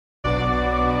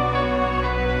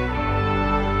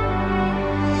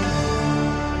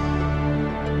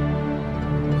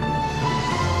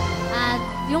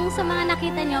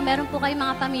nakita nyo, meron po kayong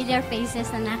mga familiar faces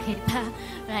na nakita,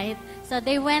 right? So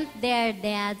they went there,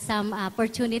 they had some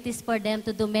opportunities for them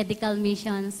to do medical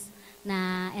missions,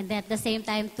 and then at the same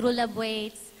time, True Love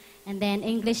Waits, and then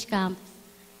English camp.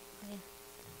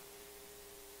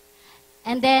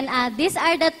 And then, these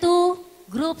are the two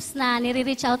groups na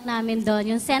nire-reach out namin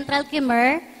doon, yung Central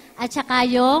Khmer at saka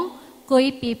yung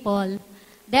Khoi people.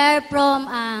 They're from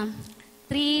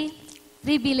three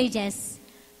villages,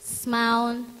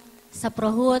 Smaun, sa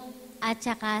Prohut, at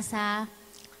saka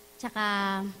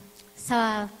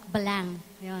sa Balang.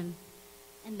 Yun.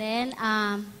 And then,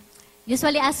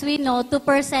 usually as we know,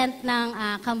 2% ng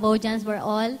Cambodians were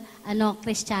all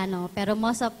Kristiyano. Pero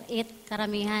most of it,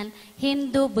 karamihan,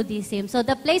 Hindu, Buddhism. So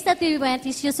the place that we went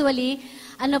is usually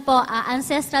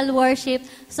ancestral worship.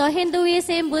 So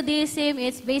Hinduism, Buddhism,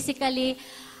 it's basically,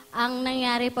 ang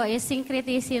nangyari po is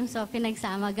syncretism. So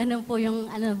pinagsama. Ganun po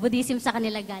yung Buddhism sa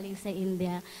kanila galing sa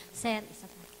India. Sir, isa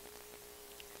pa.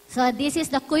 So this is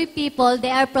the Khoi people.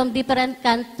 They are from different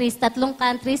countries, 3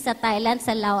 countries, sa Thailand,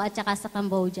 sa Laos, at saka sa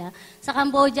Cambodia. Sa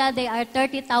Cambodia, they are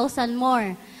 30,000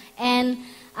 more. And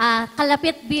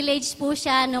kalapit village po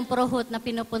siya ng Prohut na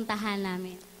pinupuntahan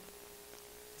namin.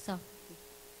 So,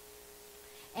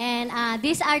 and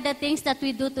these are the things that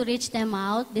we do to reach them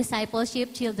out.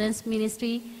 Discipleship, children's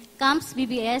ministry, camps,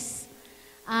 BBS,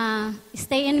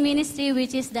 stay in ministry,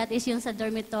 which is yung sa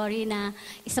dormitory na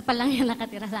isa pa lang yung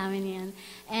nakatira sa amin yan.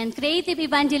 And creative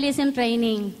evangelism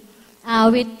training.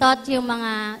 We taught yung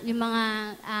mga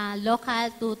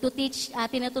local to teach,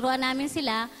 tinuturuan namin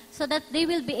sila so that they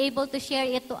will be able to share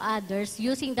it to others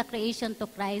using the creation to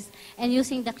Christ and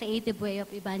using the creative way of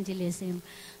evangelism.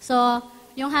 So,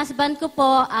 yung husband ko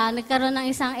po, nagkaroon ng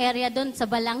isang area doon sa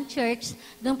Balang Church.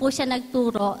 Doon po siya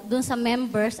nagturo, doon sa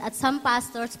members at some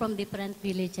pastors from different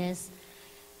villages.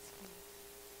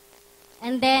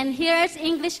 And then, here's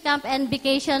English Camp and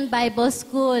Vacation Bible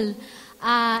School.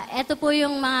 Ito po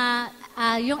yung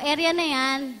yung area na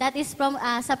yan, that is from,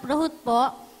 sa Prohut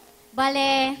po.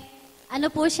 Bale,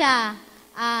 po siya,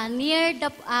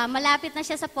 malapit na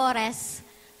siya sa forest.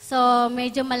 So,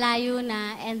 medyo malayo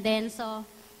na. And then,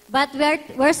 but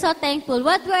we're so thankful.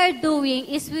 What we're doing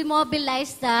is we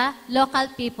mobilize the local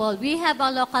people. We have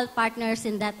our local partners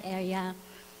in that area.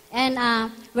 And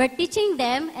we're teaching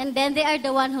them, and then they are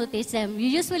the one who teach them. We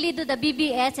usually do the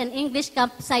BBS and English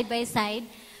camp side by side.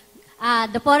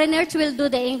 The foreigners will do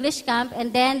the English camp,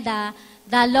 and then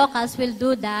the locals will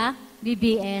do the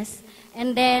BBS.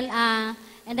 And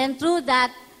then through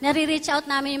that, nare-reach out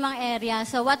namin yung mga area.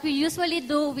 So what we usually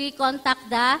do, we contact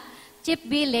the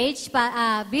village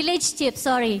chief,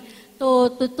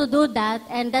 to do that.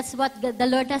 And that's what the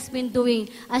Lord has been doing.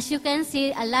 As you can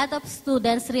see, a lot of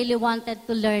students really wanted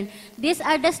to learn. These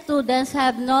are the students who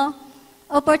have no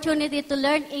opportunity to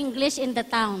learn English in the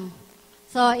town.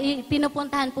 So,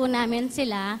 pinupuntahan po namin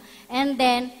sila. And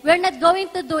then, we're not going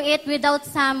to do it without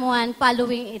someone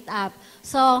following it up.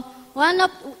 So,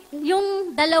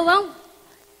 yung dalawang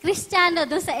Kristiyano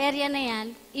doon sa area na yan,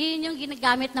 yun yung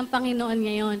ginagamit ng Panginoon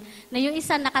ngayon. Na yung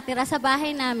isa nakatira sa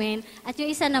bahay namin, at yung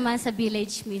isa naman sa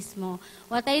village mismo.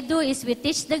 What I do is we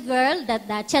teach the girl, the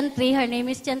Chantri, her name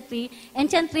is Chantri, and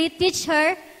Chantri teach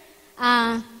her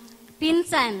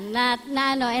pinsan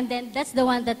and then that's the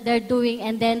one that they're doing,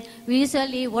 and then we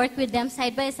usually work with them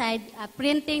side by side,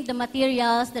 printing the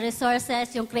materials, the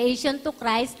resources, yung creation to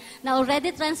Christ na already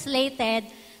translated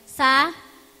sa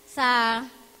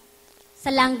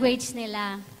language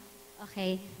nila.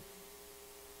 Okay.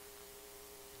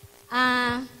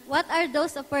 What are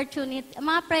those opportunities?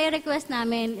 Mga prayer request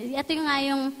namin, ito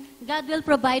yung God will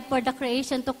provide for the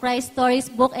creation to Christ stories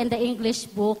book and the English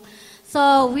book.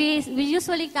 So we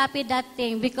usually copy that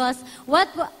thing because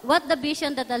what the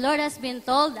vision that the Lord has been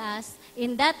told us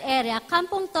in that area,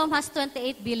 Kampong Tom has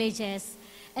 28 villages.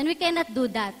 And we cannot do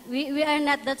that. We are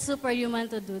not that superhuman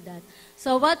to do that.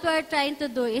 So what we're trying to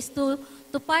do is to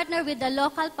partner with the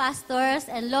local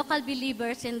pastors and local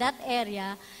believers in that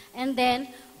area. And then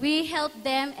we help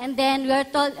them, and then we're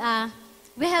told,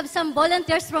 we have some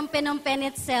volunteers from Phnom Penh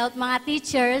itself, mga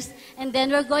teachers, and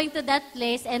then we're going to that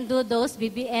place and do those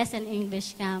BBS and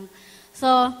English camp.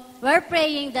 So, we're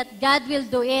praying that God will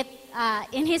do it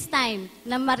in His time,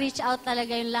 na ma-reach out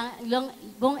talaga yung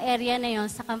buong area na yon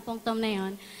sa Kampong Tom na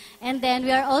yon. And then,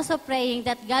 we are also praying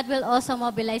that God will also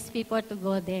mobilize people to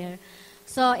go there.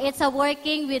 So, it's a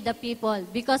working with the people,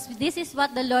 because this is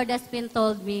what the Lord has been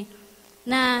told me,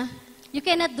 na you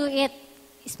cannot do it,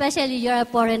 especially you're a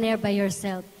foreigner by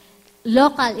yourself.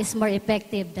 Local is more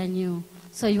effective than you.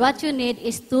 So what you need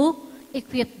is to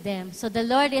equip them. So the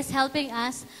Lord is helping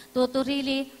us to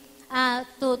really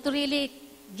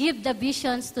give the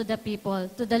visions to the people,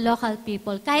 to the local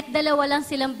people. Kahit dalawa lang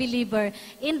silang believer.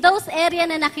 In those area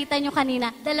na nakita nyo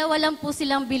kanina, dalawa lang po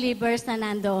silang believers na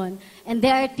nandoon. And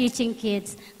they are teaching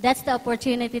kids. That's the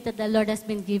opportunity that the Lord has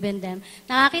been given them.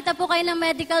 Nakakita po kayo ng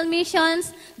medical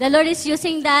missions. The Lord is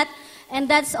using that. And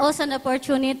that's also an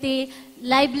opportunity.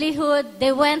 Livelihood.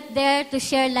 They went there to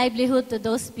share livelihood to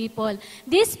those people.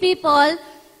 These people,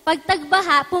 pag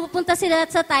tagbaha, pupunta sila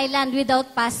sa Thailand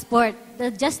without passport,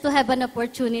 just to have an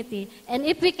opportunity. And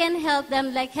if we can help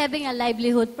them, like having a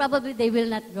livelihood, probably they will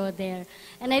not go there.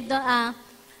 And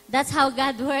that's how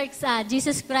God works.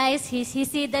 Jesus Christ, He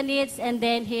see the needs, and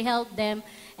then He helped them.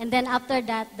 And then after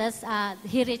that,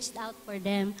 He reached out for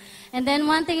them. And then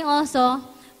one thing also,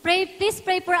 please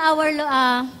pray for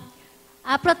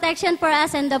our protection for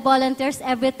us and the volunteers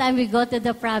every time we go to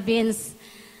the province.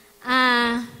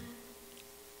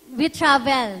 We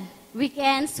travel.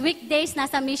 Weekends, weekdays,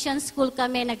 nasa mission school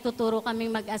kami, nagtuturo kaming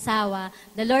mag-asawa.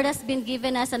 The Lord has been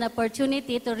given us an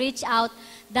opportunity to reach out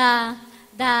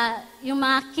yung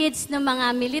mga kids ng mga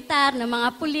militar, ng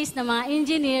mga police, ng mga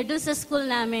engineer doon sa school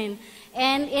namin.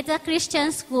 And it's a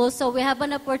Christian school, so we have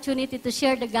an opportunity to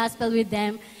share the gospel with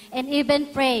them and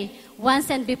even pray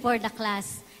once and before the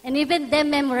class. And even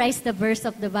them memorize the verse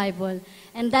of the Bible.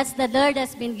 And that's the Lord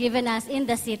has been given us in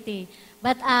the city.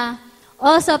 But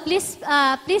also, please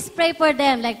pray for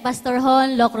them, like Pastor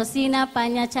Hon, Loc Rosina,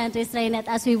 Panya, Chantris, Rainet,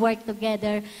 as we work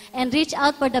together. And reach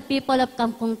out for the people of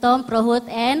Kampung Tom, Prohut,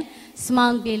 and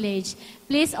Smount Village.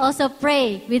 Please also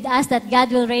pray with us that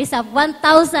God will raise up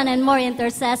 1,000 and more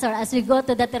intercessors as we go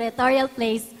to the territorial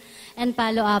place and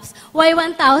follow-ups. Why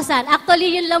 1,000?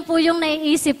 Actually, yun lang po yung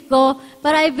naiisip ko,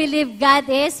 but I believe God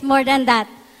is more than that.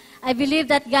 I believe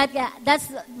that that's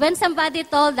when somebody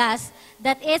told us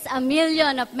that it's 1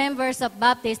 million of members of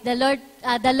Baptist, the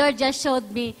Lord just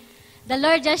showed me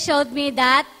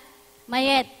that,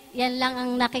 Mayette, yan lang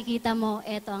ang nakikita mo,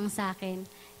 eto ang sa akin.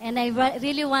 And I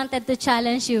really wanted to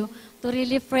challenge you to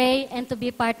really pray and to be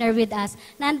partner with us.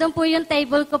 Nandun po yung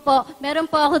table ko po. Meron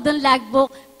po ako dun logbook.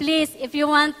 Please, if you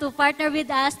want to partner with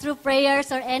us through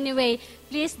prayers or anyway,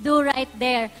 please do right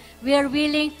there. We are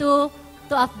willing to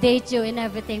update you in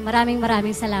everything. Maraming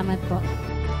salamat po.